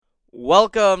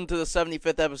Welcome to the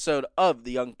 75th episode of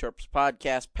the YoungTerps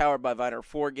podcast, powered by Viener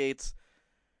 4 Gates.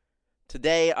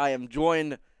 Today I am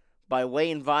joined by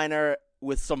Wayne Viener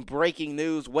with some breaking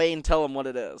news. Wayne, tell him what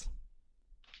it is.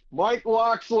 Mike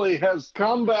Locksley has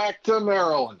come back to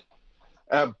Maryland.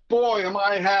 Boy, am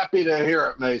I happy to hear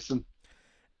it, Mason.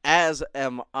 As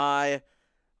am I.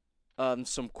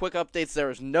 Some quick updates. There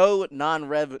is no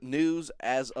non-rev news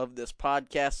as of this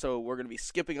podcast, so we're going to be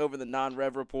skipping over the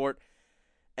non-rev report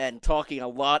and talking a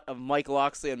lot of Mike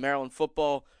Locksley and Maryland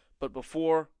football. But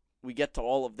before we get to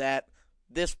all of that,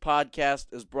 this podcast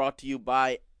is brought to you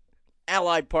by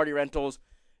Allied Party Rentals,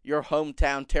 your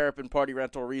hometown Terrapin party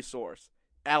rental resource.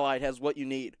 Allied has what you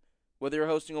need, whether you're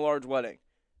hosting a large wedding,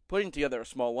 putting together a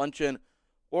small luncheon,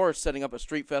 or setting up a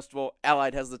street festival.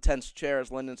 Allied has the tents,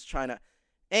 chairs, linens, china,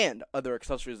 and other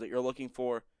accessories that you're looking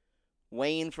for.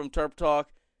 Wayne from Terp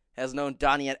Talk has known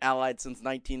Donnie at Allied since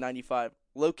 1995.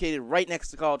 Located right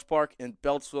next to College Park in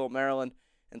Beltsville, Maryland,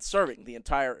 and serving the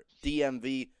entire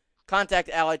DMV. Contact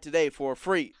Allied today for a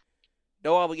free,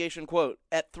 no obligation quote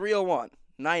at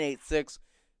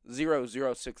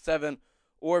 301-986-0067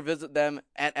 or visit them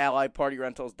at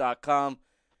alliedpartyrentals.com.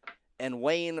 And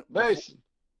Wayne, Mason,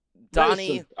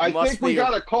 Donnie, I think we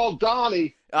got to call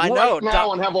Donnie now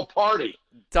and have a party.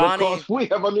 Donnie, because we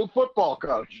have a new football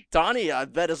coach. Donnie, I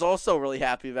bet, is also really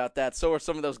happy about that. So are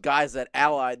some of those guys at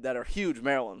Allied that are huge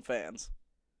Maryland fans.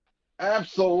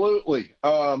 Absolutely.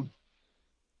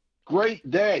 Great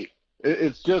day.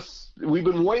 It's just, we've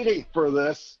been waiting for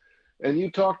this. And you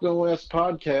talked in the last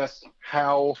podcast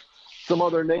how some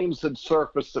other names had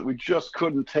surfaced that we just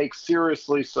couldn't take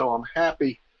seriously. So I'm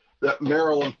happy that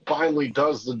Maryland finally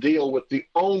does the deal with the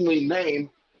only name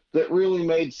that really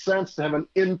made sense to have an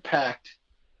impact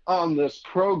on this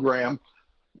program.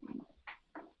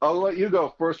 I'll let you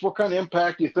go first. What kind of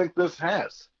impact do you think this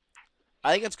has?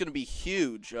 I think it's going to be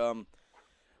huge. When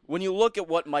you look at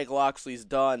what Mike Locksley's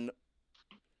done,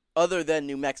 other than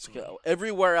New Mexico,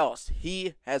 everywhere else,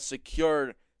 he has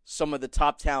secured some of the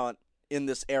top talent in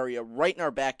this area right in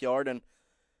our backyard. And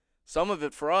some of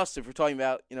it for us, if you're talking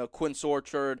about, Quince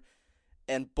Orchard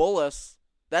and Bullis,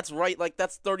 that's right,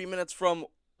 that's 30 minutes from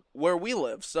where we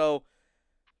live. So,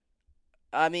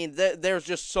 I mean, there's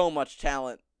just so much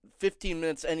talent. 15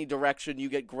 minutes any direction, you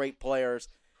get great players.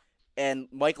 And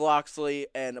Mike Locksley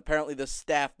and apparently the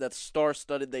staff that's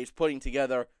star-studded that he's putting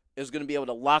together is going to be able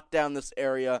to lock down this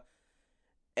area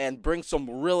and bring some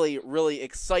really, really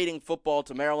exciting football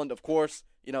to Maryland. Of course,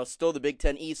 still the Big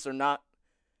Ten East are not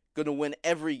going to win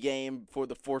every game for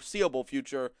the foreseeable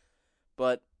future,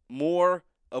 but more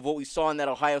of what we saw in that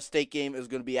Ohio State game is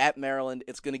going to be at Maryland.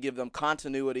 It's going to give them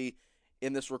continuity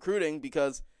in this recruiting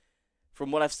because from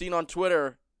what I've seen on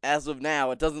Twitter as of now,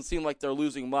 it doesn't seem like they're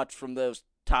losing much from those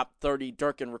top 30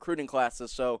 Durkin recruiting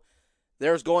classes. So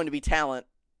there's going to be talent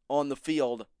on the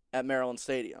field at Maryland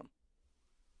Stadium.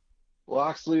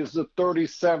 Locksley is the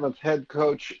 37th head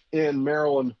coach in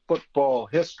Maryland football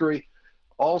history.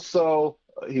 Also,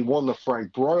 he won the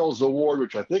Frank Broyles Award,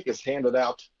 which I think is handed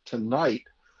out tonight.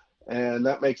 And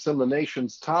that makes him the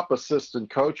nation's top assistant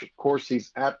coach. Of course,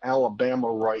 he's at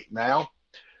Alabama right now.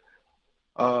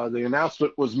 The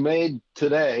announcement was made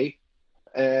today,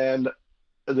 and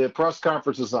the press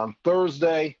conference is on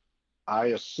Thursday. I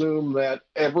assume that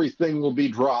everything will be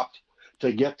dropped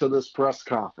to get to this press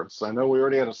conference. I know we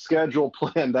already had a schedule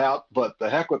planned out, but the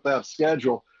heck with that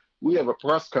schedule. We have a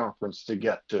press conference to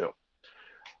get to.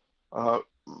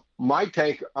 My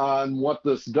take on what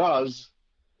this does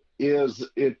is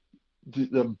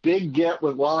the big get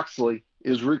with Locksley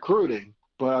is recruiting,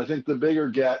 but I think the bigger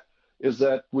get is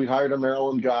that we hired a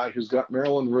Maryland guy who's got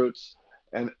Maryland roots,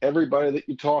 and everybody that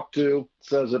you talk to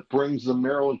says it brings the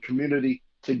Maryland community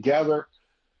together,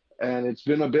 and it's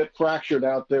been a bit fractured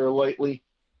out there lately,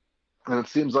 and it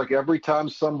seems like every time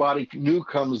somebody new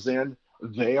comes in,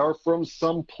 they are from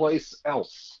someplace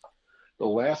else. The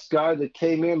last guy that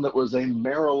came in that was a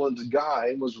Maryland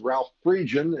guy was Ralph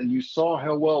Friedgen, and you saw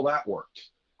how well that worked.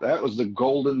 That was the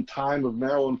golden time of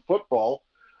Maryland football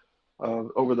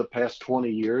over the past 20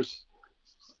 years.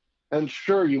 And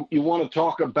sure, you want to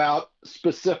talk about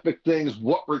specific things,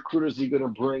 what recruiters are you going to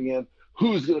bring in,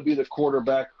 who's going to be the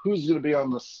quarterback, who's going to be on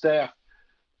the staff,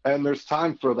 and there's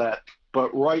time for that.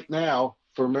 But right now,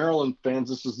 for Maryland fans,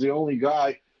 this is the only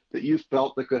guy that you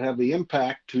felt that could have the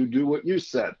impact to do what you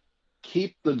said.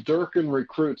 Keep the Durkin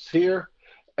recruits here,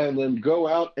 and then go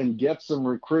out and get some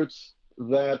recruits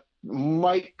that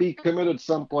might be committed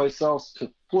someplace else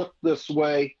to flip this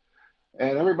way.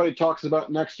 And everybody talks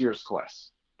about next year's class.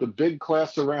 The big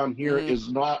class around here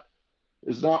is not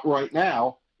right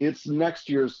now. It's next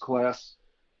year's class.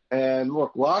 And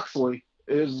look, Locksley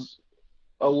is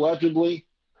allegedly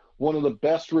one of the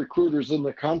best recruiters in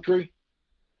the country.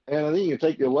 And I think you can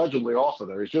take the allegedly off of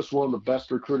there. He's just one of the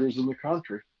best recruiters in the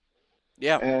country.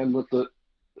 Yeah.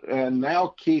 And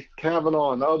now Keith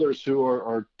Kavanaugh and others who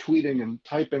are tweeting and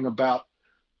typing about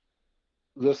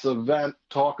this event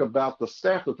talk about the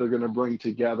staff that they're going to bring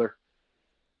together.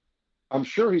 I'm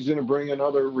sure he's going to bring in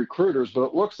other recruiters, but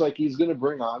it looks like he's going to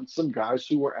bring on some guys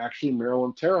who were actually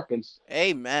Maryland Terrapins.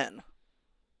 Amen.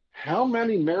 How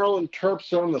many Maryland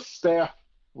Terps are on the staff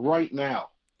right now?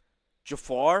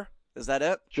 Jafar? Is that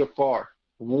it? Jafar,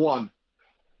 one.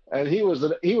 And he was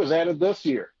added this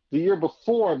year. The year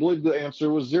before, I believe the answer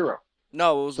was 0.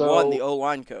 No, it was one, the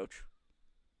O-line coach.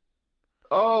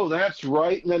 Oh, that's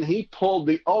right. And then he pulled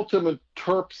the ultimate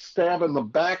Terp stab in the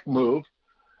back move,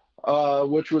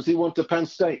 which was he went to Penn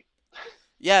State.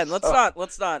 Yeah, and let's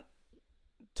not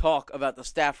talk about the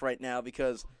staff right now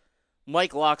because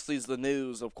Mike Locksley's the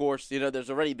news. Of course, there's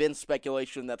already been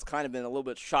speculation that's kind of been a little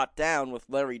bit shot down with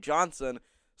Larry Johnson,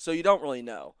 so you don't really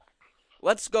know.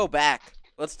 Let's go back.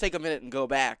 Let's take a minute and go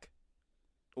back.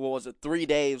 What was it, 3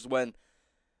 days when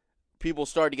people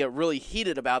started to get really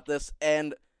heated about this,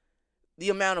 and the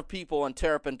amount of people on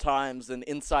Terrapin Times and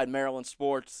Inside Maryland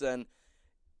Sports and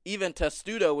even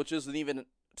Testudo,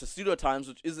 Testudo Times,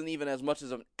 which isn't even as much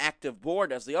as an active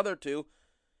board as the other two,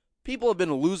 people have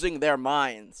been losing their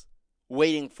minds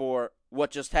waiting for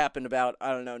what just happened about,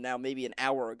 I don't know, now maybe an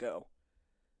hour ago.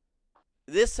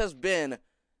 This has been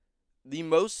the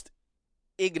most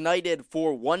ignited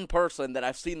for one person that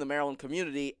I've seen in the Maryland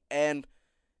community, and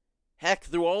heck,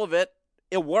 through all of it,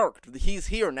 it worked. He's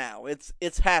here now.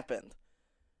 It's happened.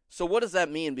 So what does that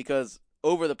mean? Because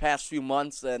over the past few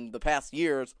months and the past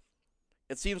years,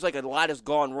 it seems like a lot has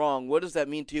gone wrong. What does that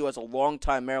mean to you as a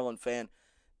longtime Maryland fan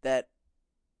that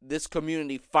this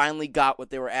community finally got what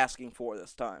they were asking for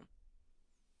this time?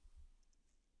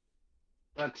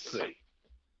 Let's see.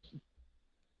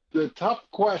 The tough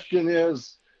question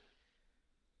is,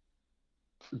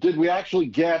 did we actually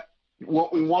get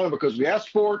what we wanted because we asked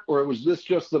for it, or was this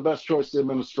just the best choice of the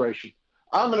administration?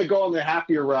 I'm going to go on the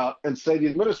happier route and say the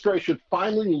administration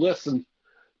finally listened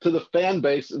to the fan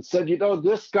base and said,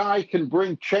 this guy can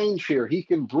bring change here. He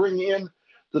can bring in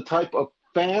the type of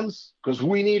fans, because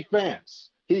we need fans.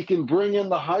 He can bring in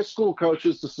the high school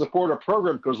coaches to support our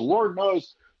program, because Lord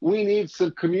knows we need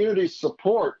some community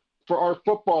support for our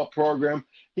football program.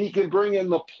 He can bring in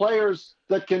the players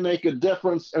that can make a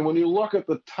difference. And when you look at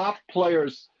the top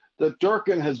players that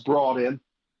Durkin has brought in,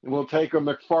 and we'll take a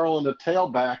McFarland, a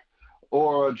tailback,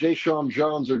 or a Jay-Sean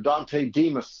Jones or Dante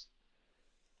Demas,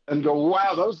 and go,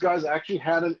 wow, those guys actually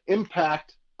had an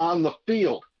impact on the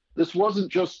field. This wasn't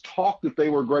just talk that they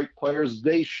were great players.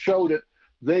 They showed it.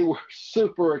 They were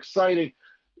super exciting.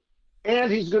 And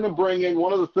he's going to bring in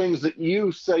one of the things that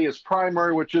you say is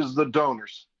primary, which is the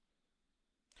donors.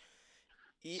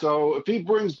 So if he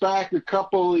brings back a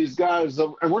couple of these guys,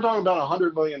 and we're talking about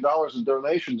 $100 million in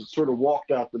donations that sort of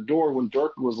walked out the door when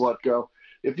Durkin was let go.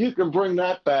 If you can bring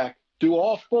that back, do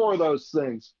all 4 of those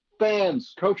things,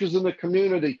 fans, coaches in the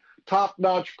community,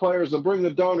 top-notch players, and bring the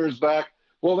donors back,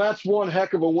 well, that's one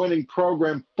heck of a winning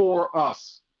program for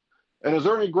us. And as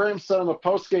Ernie Graham said on the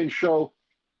postgame show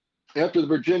after the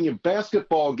Virginia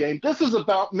basketball game, this is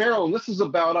about Maryland. This is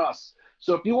about us.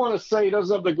 So if you want to say he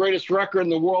doesn't have the greatest record in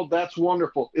the world, that's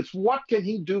wonderful. It's what can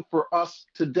he do for us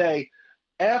today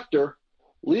after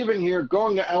leaving here,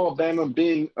 going to Alabama,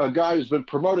 being a guy who's been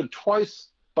promoted twice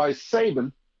by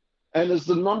Saban and is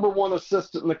the #1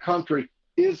 assistant in the country.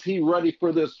 Is he ready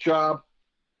for this job?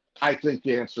 I think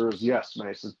the answer is yes,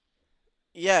 Mason.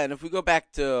 Yeah, and if we go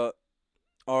back to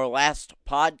our last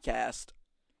podcast,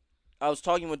 I was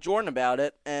talking with Jordan about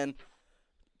it, and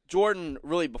Jordan,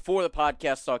 really, before the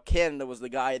podcast, thought Canada was the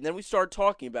guy, and then we started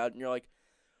talking about it, and you're like,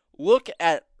 look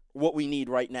at what we need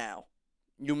right now.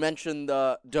 You mentioned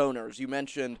the donors. You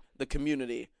mentioned the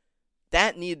community.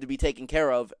 That needed to be taken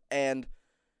care of, and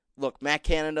look, Matt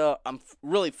Canada, I'm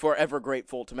really forever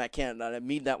grateful to Matt Canada, and I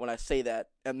mean that when I say that.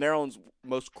 At Maryland's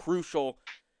most crucial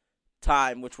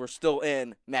time, which we're still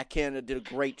in, Matt Canada did a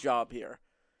great job here.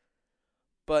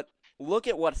 But look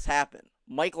at what's happened.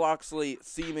 Mike Locksley,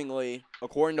 seemingly,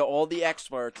 according to all the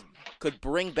experts, could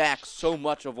bring back so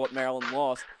much of what Maryland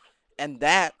lost. And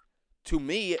that, to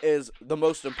me, is the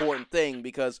most important thing,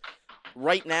 because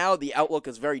right now the outlook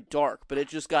is very dark, but it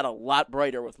just got a lot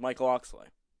brighter with Mike Locksley.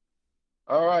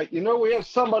 All right. We have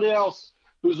somebody else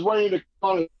who's waiting to come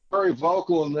on and very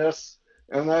vocal in this,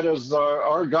 and that is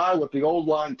our guy with the Old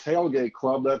Line Tailgate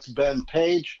Club. That's Ben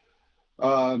Page.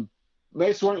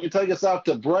 Mason, why don't you take us out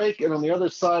to break, and on the other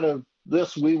side of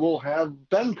this, we will have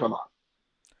Ben come on.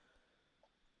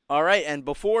 All right, and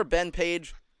before Ben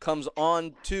Page comes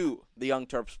on to the Young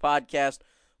Terps podcast,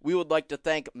 we would like to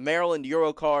thank Maryland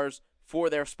Eurocars for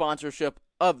their sponsorship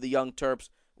of the Young Terps.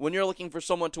 When you're looking for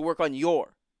someone to work on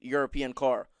your European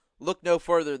car, look no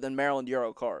further than Maryland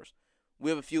Eurocars. We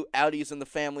have a few Audis in the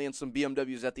family and some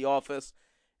BMWs at the office,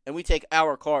 and we take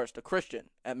our cars to Christian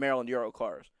at Maryland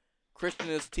Eurocars. Christian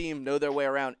and his team know their way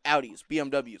around Audis,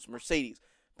 BMWs, Mercedes,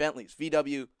 Bentleys,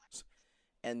 VWs,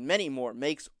 and many more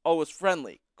makes, always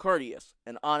friendly, courteous,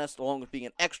 and honest, along with being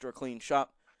an extra clean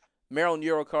shop. Maryland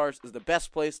Eurocars is the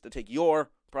best place to take your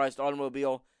prized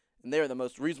automobile, and they are the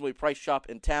most reasonably priced shop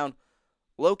in town.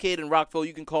 Located in Rockville,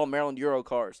 you can call Maryland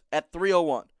Eurocars at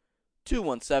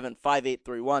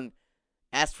 301-217-5831.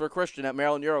 Ask for Christian at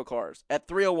Maryland Eurocars at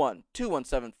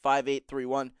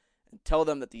 301-217-5831 and tell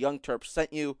them that the Young Terps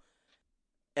sent you.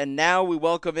 And now we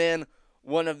welcome in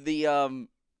one of the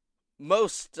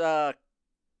most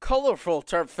colorful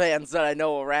Terp fans that I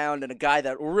know around, and a guy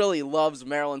that really loves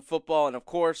Maryland football, and of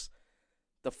course,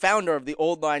 the founder of the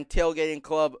Old Line Tailgating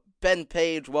Club, Ben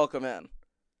Page. Welcome in.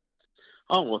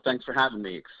 Oh, well, thanks for having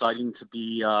me. Exciting to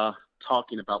be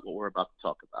talking about what we're about to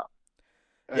talk about.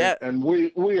 And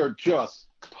we are just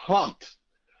pumped.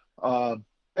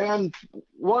 And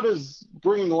what does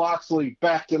bringing Locksley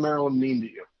back to Maryland mean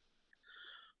to you?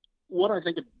 What I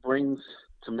think it brings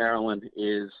to Maryland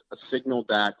is a signal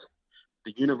that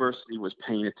the university was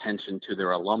paying attention to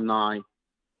their alumni,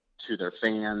 to their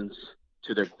fans,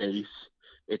 to their base.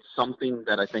 It's something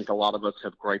that I think a lot of us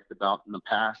have griped about in the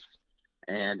past,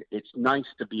 and it's nice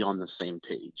to be on the same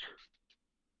page.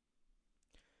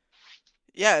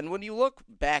 Yeah, and when you look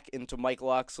back into Mike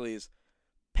Locksley's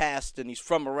past, and he's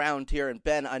from around here, and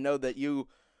Ben, I know that you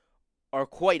are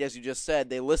quite, as you just said,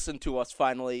 they listened to us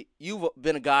finally. You've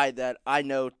been a guy that I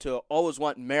know to always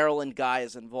want Maryland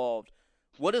guys involved.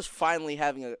 What does finally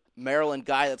having a Maryland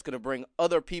guy that's going to bring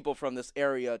other people from this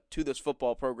area to this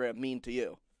football program mean to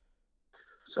you?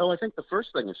 So I think the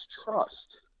first thing is trust.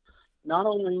 Not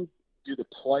only do the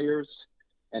players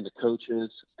and the coaches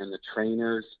and the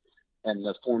trainers and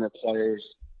the former players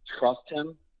trust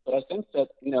him, but I think that,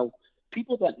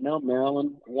 people that know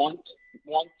Maryland want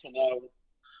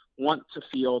to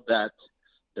feel that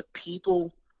the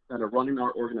people that are running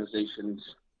our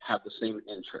organizations have the same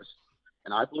interest.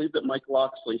 And I believe that Mike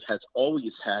Locksley has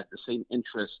always had the same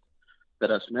interest that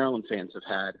us Maryland fans have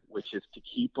had, which is to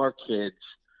keep our kids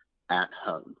at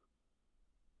home.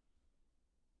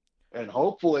 And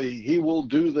hopefully he will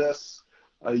do this.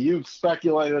 You've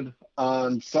speculated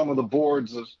on some of the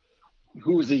boards of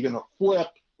who is he going to flip?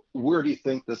 Where do you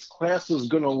think this class is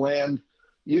going to land?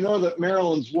 You know that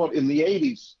Maryland's in the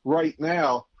 80s right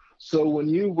now. So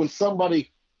when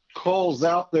somebody calls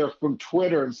out there from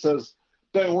Twitter and says,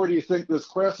 Ben, where do you think this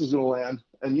class is going to land?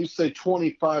 And you say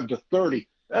 25 to 30,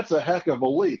 that's a heck of a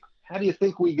leap. How do you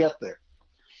think we get there?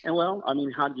 And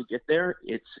how do you get there?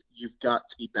 You've got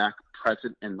to be back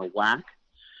present in the WAC.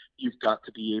 You've got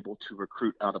to be able to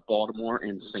recruit out of Baltimore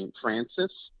and St.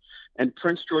 Francis. And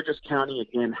Prince George's County,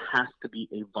 again, has to be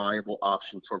a viable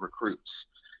option for recruits.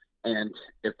 And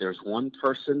if there's one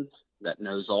person that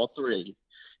knows all three,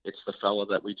 it's the fellow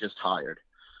that we just hired.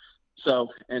 So,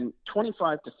 and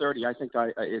 25 to 30, I think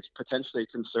it's potentially a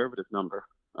conservative number.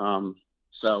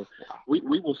 So we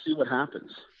will see what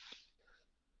happens.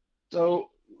 So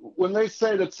when they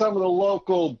say that some of the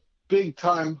local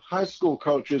big-time high school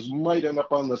coaches might end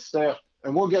up on the staff,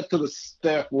 and we'll get to the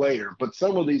staff later, but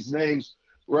some of these names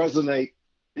resonate,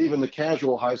 even the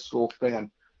casual high school fan.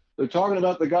 They're talking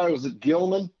about the guy who was at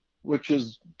Gilman, which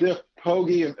is Biff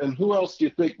Pogge, and who else do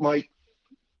you think might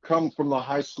come from the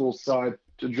high school side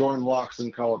to join Locks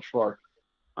in College Park?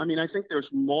 I think there's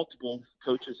multiple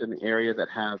coaches in the area that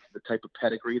have the type of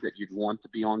pedigree that you'd want to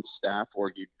be on staff,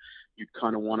 or you'd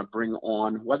kind of want to bring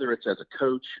on, whether it's as a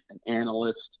coach, an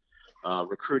analyst,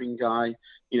 recruiting guy.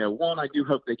 One, I do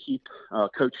hope they keep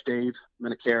Coach Dave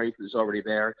Minicari, who's already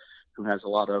there, who has a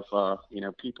lot of,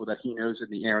 people that he knows in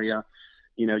the area.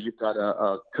 You've got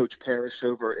a Coach Parrish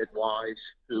over at Wise,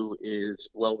 who is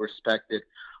well respected.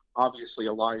 Obviously,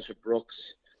 Elijah Brooks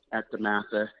at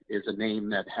DeMatha is a name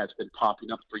that has been popping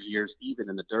up for years, even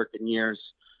in the Durkin years.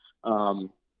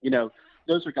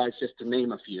 Those are guys just to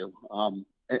name a few.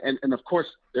 And of course,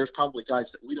 there's probably guys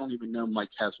that we don't even know Mike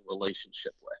has a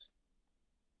relationship with.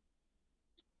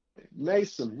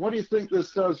 Mason, what do you think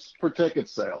this does for ticket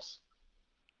sales?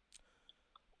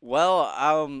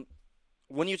 Well,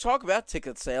 when you talk about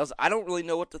ticket sales, I don't really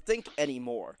know what to think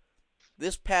anymore.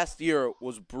 This past year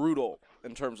was brutal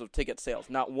in terms of ticket sales.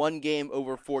 Not one game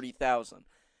over 40,000.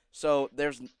 So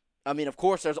of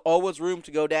course, there's always room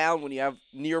to go down when you have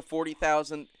near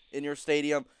 40,000 in your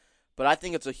stadium. But I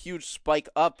think it's a huge spike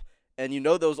up, And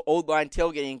those old line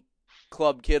tailgating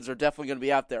club kids are definitely going to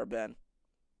be out there, Ben.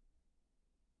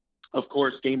 Of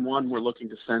course, game one, we're looking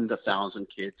to send 1,000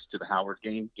 kids to the Howard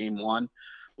game. Game one,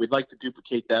 we'd like to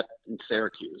duplicate that in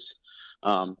Syracuse.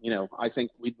 I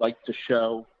think we'd like to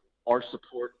show our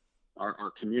support,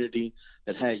 our community,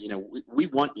 that, hey, we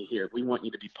want you here. We want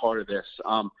you to be part of this.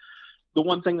 The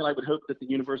one thing that I would hope that the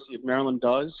University of Maryland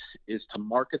does is to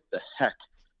market the heck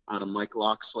out of Mike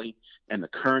Locksley and the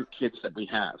current kids that we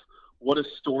have. What a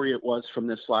story it was from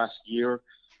this last year,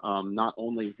 not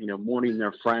only, mourning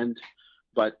their friend,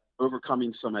 but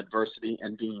overcoming some adversity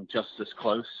and being just as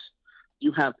close.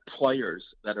 You have players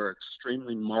that are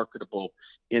extremely marketable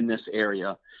in this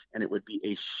area, and it would be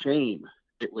a shame.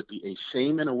 It would be a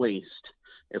shame and a waste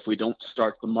if we don't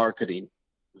start the marketing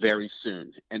very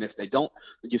soon. And if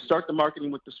you start the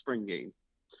marketing with the spring game,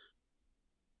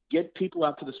 get people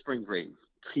out to the spring game,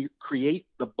 create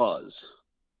the buzz.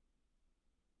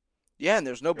 Yeah, and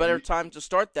there's no better time to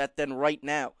start that than right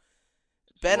now.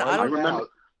 Ben,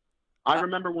 I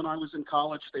remember when I was in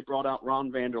college, they brought out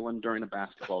Ron Vanderlyn during a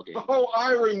basketball game. Oh,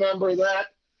 I remember that.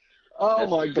 Oh,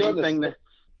 that's my goodness.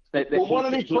 What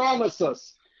did he promise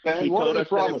us? Ben, what did he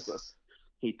promise us?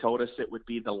 He told us it would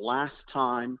be the last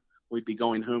time we'd be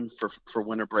going home for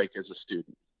winter break as a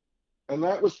student. And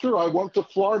that was true. I went to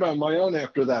Florida on my own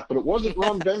after that, but it wasn't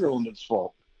Ron Vanderlyn's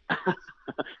fault.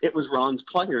 It was Ron's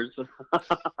players.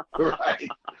 Right.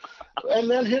 And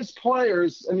then his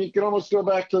players, and you can almost go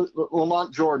back to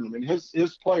Lamont Jordan. I mean,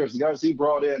 his players, the guys he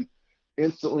brought in,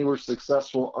 instantly were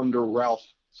successful under Ralph.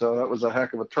 So that was a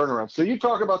heck of a turnaround. So you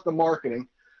talk about the marketing.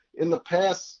 In the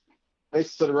past, they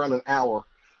said around an hour,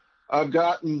 I've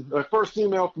gotten my first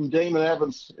email from Damon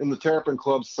Evans in the Terrapin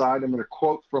Club side. I'm going to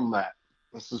quote from that.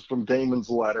 This is from Damon's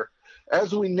letter.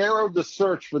 As we narrowed the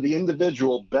search for the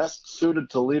individual best suited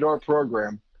to lead our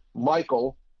program,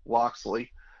 Michael Locksley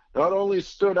not only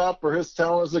stood out for his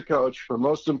talent as a coach, but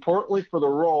most importantly for the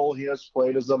role he has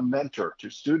played as a mentor to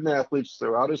student athletes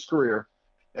throughout his career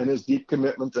and his deep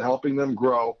commitment to helping them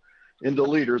grow into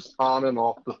leaders on and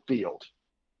off the field.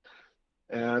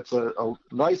 And it's a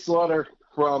nice letter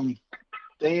from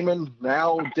Damon.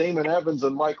 Now Damon Evans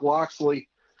and Mike Locksley,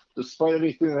 despite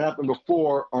anything that happened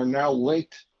before, are now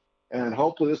linked. And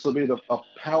hopefully this will be a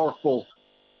powerful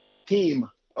team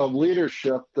of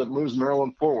leadership that moves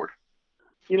Maryland forward.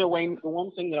 Wayne, the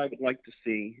one thing that I would like to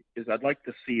see is I'd like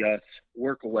to see us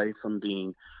work away from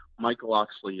being Mike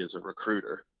Locksley as a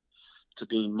recruiter to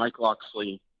being Mike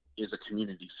Locksley is a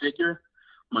community figure.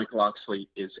 Mike Locksley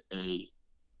is a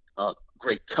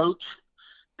great coach,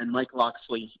 and Mike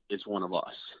Locksley is one of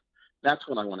us. That's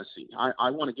what I want to see.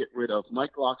 I want to get rid of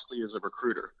Mike Locksley as a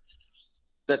recruiter.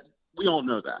 That we all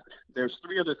know that. There's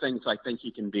three other things I think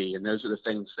he can be, and those are the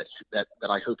things that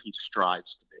I hope he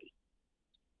strives to be.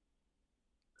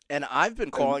 And I've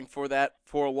been calling for that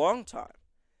for a long time.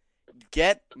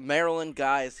 Get Maryland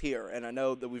guys here, and I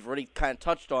know that we've already kind of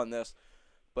touched on this,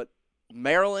 but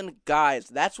Maryland guys,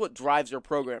 that's what drives your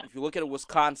program. If you look at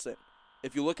Wisconsin,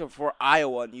 if you're looking for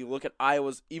Iowa, and you look at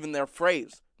Iowa's, even their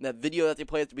phrase, that video that they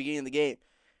play at the beginning of the game,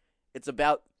 it's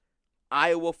about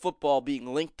Iowa football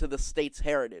being linked to the state's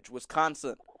heritage.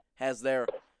 Wisconsin has their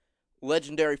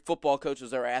legendary football coach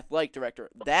as their athletic director.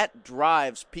 That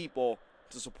drives people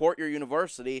to support your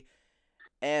university,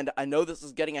 and I know this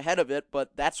is getting ahead of it,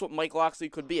 but that's what Mike Locksley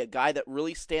could be, a guy that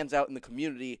really stands out in the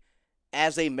community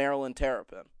as a Maryland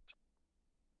Terrapin.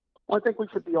 Well, I think we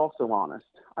should be also honest.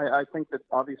 I think that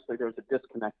obviously there's a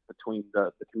disconnect between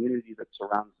the community that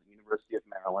surrounds the University of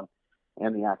Maryland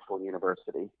and the actual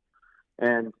university.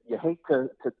 And you hate to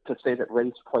say that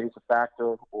race plays a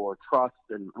factor or trust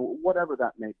and whatever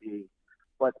that may be,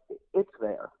 but it's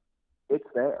there. It's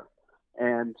there.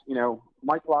 And,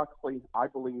 Mike Locksley, I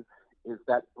believe, is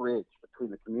that bridge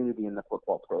between the community and the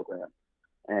football program.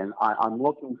 And I'm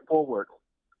looking forward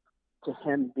to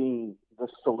him being the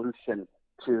solution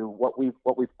to what we've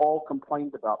all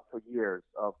complained about for years,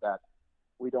 of that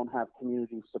we don't have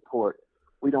community support.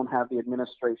 We don't have the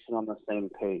administration on the same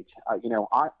page.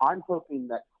 I'm hoping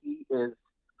that he is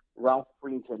Ralph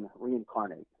Friedgen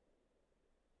reincarnate.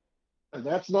 And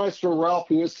that's nice for Ralph,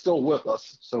 who is still with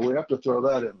us. So we have to throw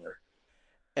that in there.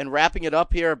 And wrapping it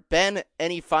up here, Ben,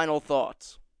 any final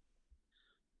thoughts?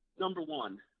 Number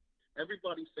one,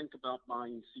 everybody think about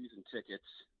buying season tickets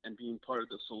and being part of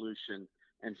the solution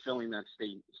and filling that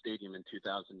stadium in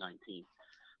 2019.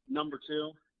 Number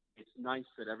two, it's nice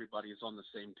that everybody is on the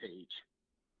same page.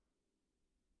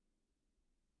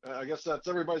 I guess that's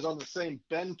everybody's on the same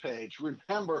Ben page.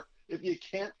 Remember, if you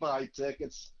can't buy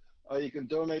tickets, you can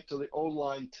donate to the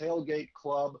O-Line Tailgate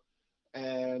Club,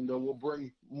 and we'll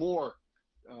bring more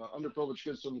underprivileged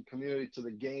kids from the community to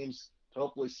the games to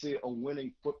hopefully see a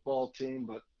winning football team.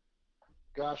 But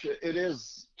gosh,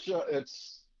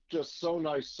 it's just so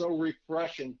nice, so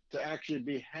refreshing to actually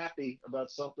be happy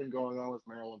about something going on with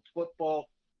Maryland football.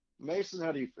 Mason,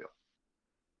 how do you feel?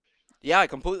 Yeah, I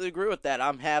completely agree with that.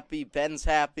 I'm happy. Ben's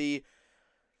happy.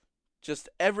 Just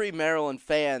every Maryland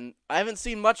fan. I haven't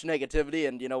seen much negativity,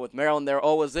 and, with Maryland there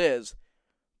always is.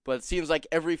 But it seems like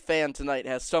every fan tonight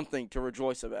has something to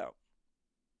rejoice about.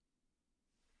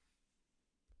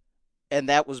 And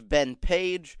that was Ben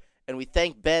Page. And we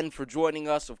thank Ben for joining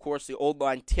us. Of course, the Old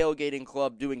Line Tailgating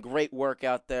Club doing great work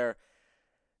out there.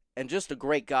 And just a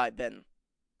great guy, Ben.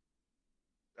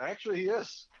 Actually, he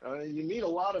is. You meet a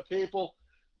lot of people.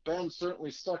 Ben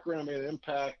certainly stuck around, made an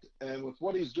impact. And with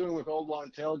what he's doing with Old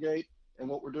Line Tailgate and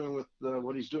what we're doing with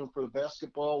what he's doing for the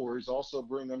basketball, where he's also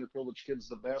bringing underprivileged kids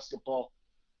to basketball,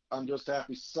 I'm just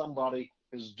happy somebody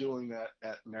is doing that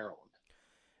at Maryland.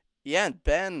 Yeah, and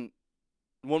Ben,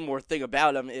 one more thing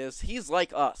about him is he's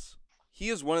like us. He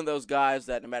is one of those guys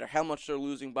that no matter how much they're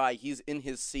losing by, he's in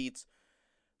his seats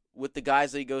with the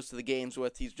guys that he goes to the games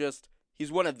with.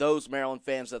 He's one of those Maryland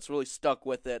fans that's really stuck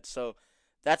with it. So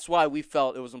that's why we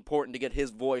felt it was important to get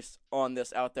his voice on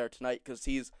this out there tonight, because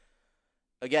he's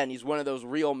one of those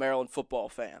real Maryland football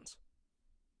fans.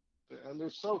 And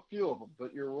there's so few of them,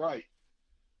 but you're right.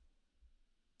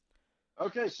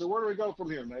 Okay, so where do we go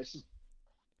from here, Mason?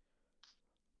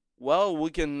 Well, we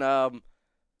can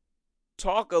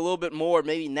talk a little bit more.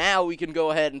 Maybe now we can go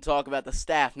ahead and talk about the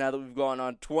staff now that we've gone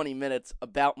on 20 minutes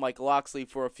about Mike Locksley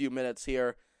for a few minutes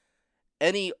here.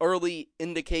 Any early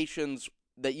indications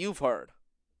that you've heard?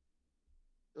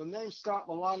 The name Scott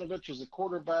Milanovic as a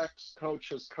quarterbacks coach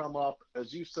has come up.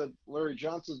 As you said, Larry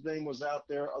Johnson's name was out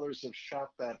there. Others have shot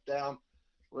that down.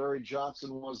 Larry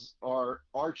Johnson was our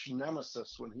arch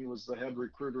nemesis when he was the head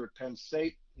recruiter at Penn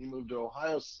State. He moved to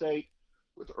Ohio State.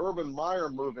 With Urban Meyer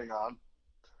moving on,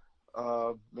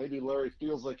 maybe Larry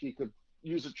feels like he could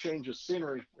use a change of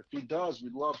scenery. If he does,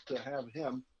 we'd love to have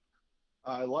him.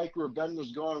 I like where Ben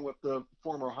was going with the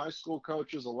former high school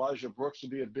coaches. Elijah Brooks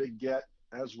would be a big get,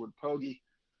 as would Pogge.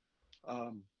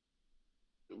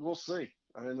 We'll see.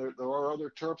 I mean, there are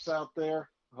other Terps out there.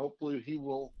 Hopefully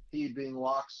he being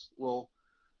Locks, will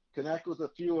connect with a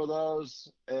few of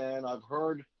those. And I've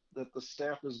heard that the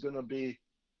staff is going to be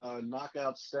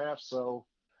knockout staff. So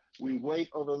we wait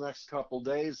over the next couple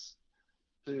days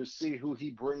to see who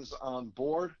he brings on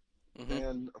board. Mm-hmm.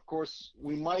 And of course,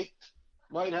 we might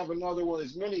have another one of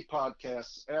these mini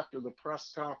podcasts after the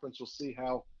press conference. We'll see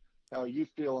how you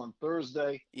feel on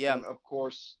Thursday. Yeah. And of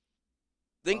course,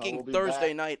 thinking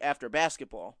Thursday night after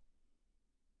basketball.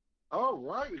 Oh,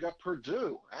 right. We got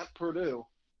Purdue at Purdue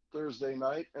Thursday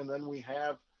night. And then we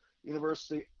have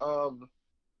University of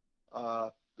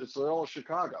it's Loyola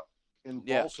Chicago in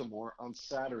Baltimore on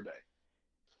Saturday.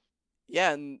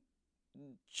 Yeah, and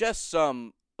just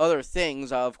some other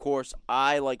things. Of course,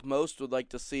 I, like most, would like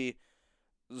to see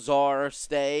Czar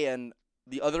stay, and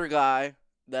the other guy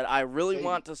that I really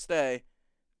want to stay,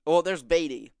 well, there's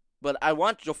Beatty, but I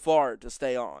want Jafar to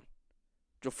stay on.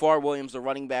 Jafar Williams, the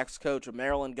running backs coach, a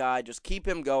Maryland guy, just keep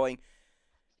him going.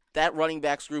 That running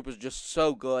backs group is just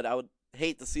so good. I would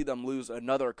hate to see them lose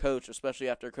another coach, especially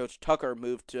after Coach Tucker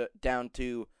moved down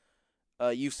to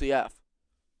UCF.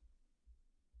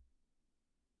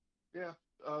 Yeah,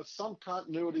 some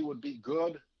continuity would be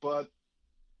good, but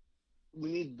we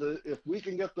need if we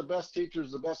can get the best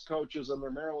teachers, the best coaches, and they're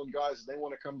Maryland guys, and they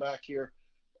want to come back here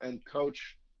and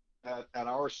coach at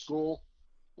our school,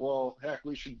 well, heck,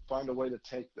 we should find a way to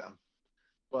take them.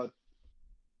 But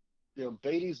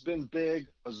Beatty's been big.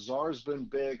 Azar's been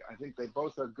big. I think they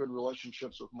both have good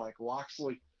relationships with Mike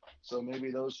Locksley. So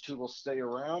maybe those two will stay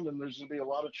around, and there's going to be a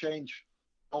lot of change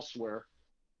elsewhere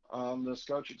on this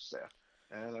coaching staff.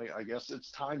 And I guess it's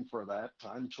time for that,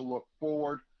 time to look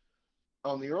forward.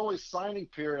 On the early signing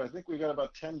period, I think we've got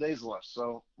about 10 days left.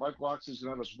 So Mike Locksley's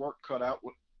going to have his work cut out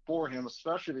for him,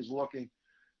 especially if he's looking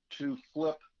to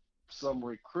flip some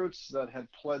recruits that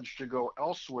had pledged to go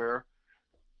elsewhere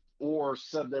or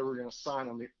said they were going to sign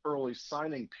on the early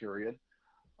signing period.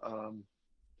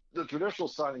 The traditional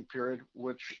signing period,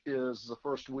 which is the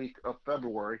first week of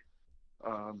February,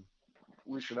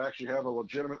 we should actually have a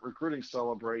legitimate recruiting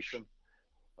celebration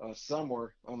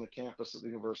somewhere on the campus of the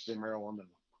University of Maryland. And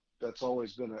that's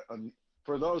always been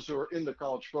for those who are into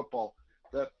college football,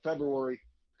 that February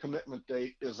commitment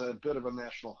date is a bit of a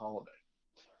national holiday.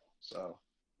 So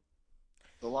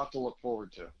it's a lot to look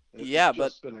forward to. It's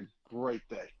just been a great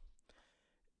day.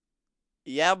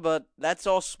 Yeah, but that's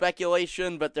all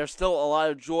speculation, but there's still a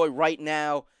lot of joy right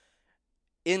now.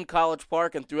 in College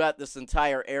Park and throughout this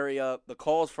entire area. The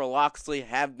calls for Locksley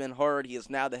have been heard. He is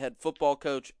now the head football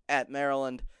coach at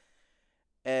Maryland.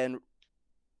 And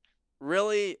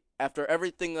really, after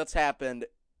everything that's happened,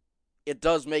 it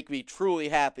does make me truly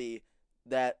happy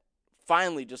that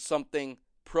finally just something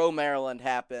pro-Maryland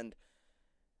happened.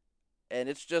 And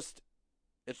it's just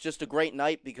a great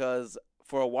night because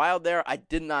for a while there, I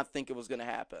did not think it was going to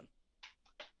happen.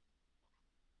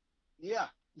 Yeah,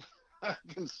 I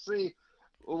can see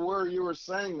where you were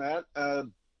saying that.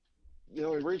 We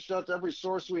reached out to every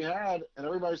source we had, and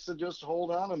everybody said, just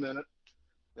hold on a minute.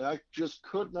 And I just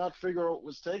could not figure out what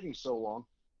was taking so long.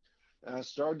 And I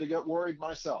started to get worried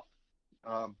myself.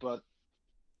 But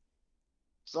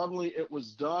suddenly it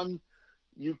was done.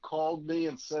 You called me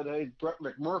and said, hey, Brett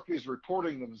McMurphy's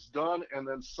reporting that it's done. And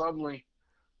then suddenly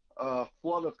a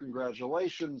flood of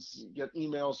congratulations. You get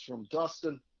emails from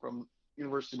Dustin from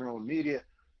University of Maryland Media,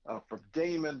 from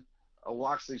Damon.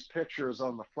 Locksley's picture is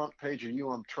on the front page of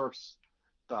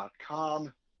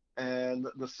YoungTerps.com. And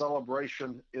the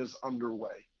celebration is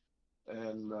underway.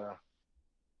 And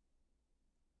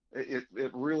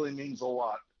it really means a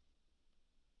lot.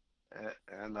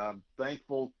 And I'm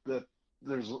thankful that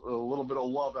there's a little bit of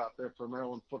love out there for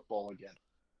Maryland football again.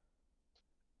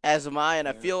 As am I, and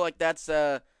I feel like that's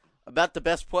about the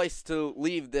best place to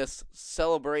leave this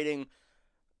celebrating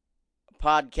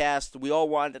podcast. We all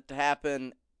wanted it to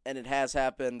happen, and it has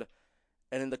happened.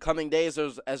 And in the coming days,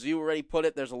 as you already put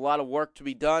it, there's a lot of work to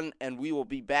be done, and we will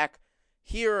be back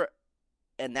here.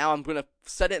 And now I'm going to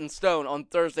set it in stone on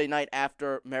Thursday night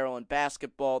after Maryland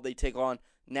basketball. They take on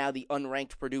now the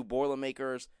unranked Purdue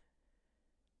Boilermakers.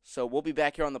 So we'll be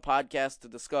back here on the podcast to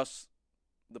discuss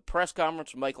the press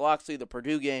conference with Mike Locksley, the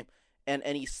Purdue game, and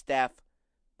any staff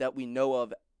that we know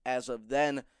of as of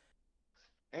then.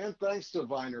 And thanks to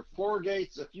Viener.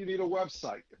 Gates, if you need a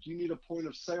website, if you need a point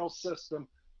of sale system,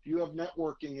 if you have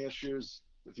networking issues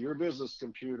with your business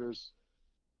computers,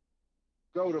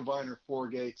 go to Viener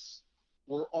Gates.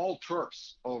 We're all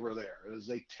Terps over there. It is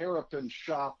a Terrapin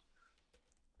shop,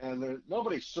 and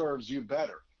nobody serves you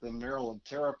better than Maryland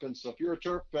Terrapin. So if you're a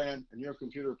Terp fan and you have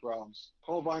computer problems,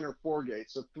 call Viener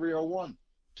Gates at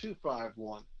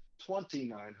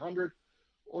 301-251-2900,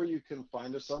 or you can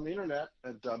find us on the internet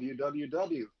at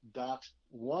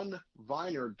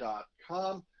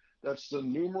www.oneviner.com. That's the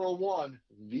numeral 1,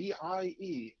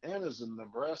 VIEN as in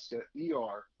Nebraska,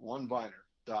 ER,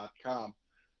 oneviner.com.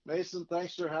 Mason,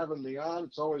 thanks for having me on.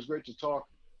 It's always great to talk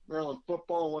Maryland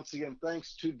football. Once again,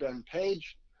 thanks to Ben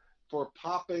Page for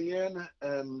popping in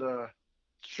and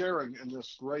sharing in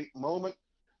this great moment.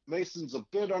 Mason's a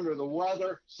bit under the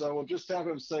weather, so we'll just have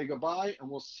him say goodbye, and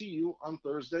we'll see you on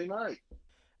Thursday night.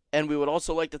 And we would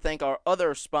also like to thank our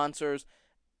other sponsors,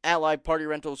 Allied Party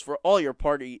Rentals, for all your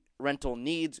party rental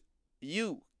needs.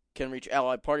 You can reach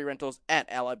Allied Party Rentals at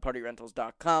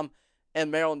alliedpartyrentals.com. And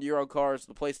Maryland Eurocars,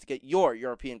 the place to get your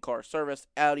European car service.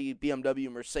 Audi, BMW,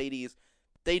 Mercedes,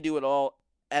 they do it all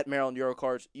at Maryland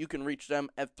Eurocars. You can reach them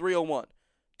at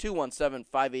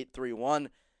 301-217-5831.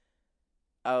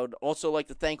 I would also like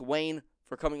to thank Wayne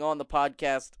for coming on the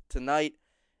podcast tonight.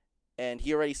 And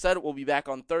he already said it. We'll be back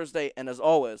on Thursday. And as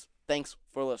always, thanks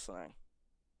for listening.